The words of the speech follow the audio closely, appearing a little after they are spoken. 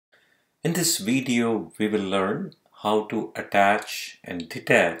In this video, we will learn how to attach and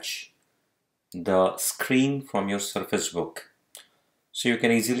detach the screen from your Surface Book. So you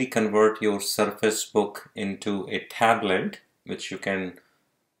can easily convert your Surface Book into a tablet, which you can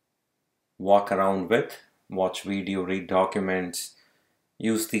walk around with, watch video, read documents,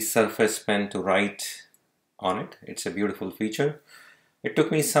 use the Surface Pen to write on it. It's a beautiful feature. It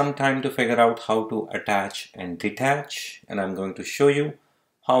took me some time to figure out how to attach and detach, and I'm going to show you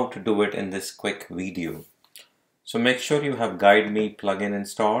how to do it in this quick video. So make sure you have GuideMe plugin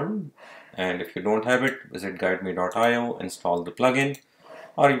installed, and if you don't have it, visit guideme.io, install the plugin,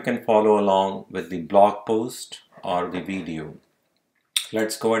 or you can follow along with the blog post or the video.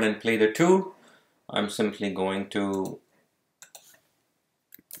 Let's go ahead and play the tour. I'm simply going to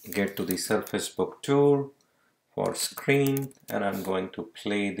get to the Surface Book tour for screen, and I'm going to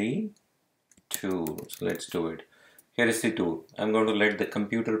play the tour. So let's do it. Here is the tour. I'm going to let the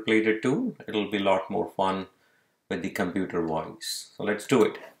computer play the tour. It'll be a lot more fun with the computer voice. So let's do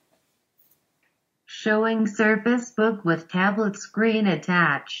it. Showing Surface Book with tablet screen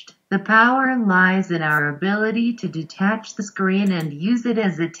attached. The power lies in our ability to detach the screen and use it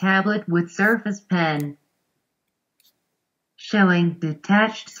as a tablet with Surface Pen. Showing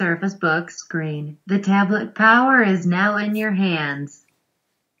detached Surface Book screen. The tablet power is now in your hands.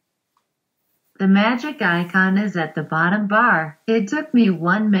 The magic icon is at the bottom bar. It took me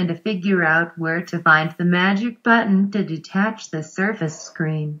 1 minute to figure out where to find the magic button to detach the Surface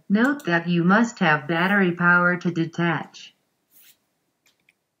screen. Note that you must have battery power to detach.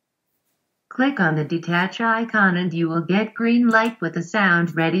 Click on the detach icon and you will get green light with a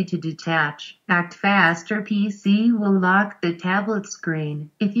sound ready to detach. Act fast or PC will lock the tablet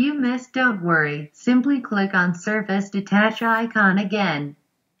screen. If you miss, don't worry. Simply click on Surface detach icon again.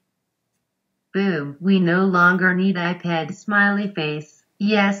 Boom, we no longer need iPad smiley face.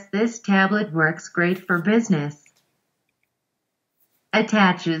 Yes, this tablet works great for business.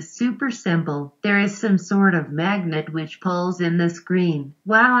 Attach is super simple. There is some sort of magnet which pulls in the screen.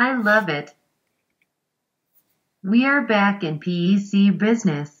 Wow, I love it. We are back in PC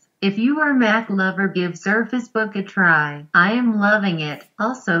business. If you are a Mac lover, give Surface Book a try. I am loving it.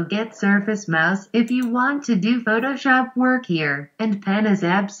 Also get Surface Mouse if you want to do Photoshop work here. And Pen is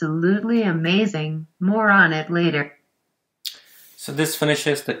absolutely amazing. More on it later. So this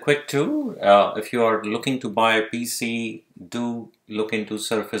finishes the quick tour. If you are looking to buy a PC, do look into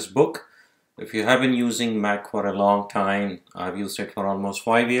Surface Book. If you have been using Mac for a long time, I've used it for almost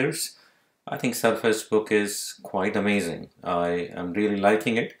 5 years. I think Surface Book is quite amazing. I am really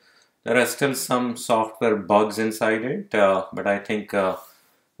liking it. There are still some software bugs inside it, but I think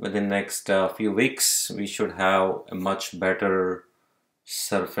within the next few weeks, we should have a much better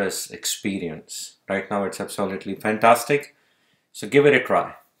Surface experience. Right now, it's absolutely fantastic. So give it a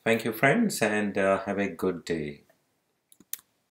try. Thank you, friends, and have a good day.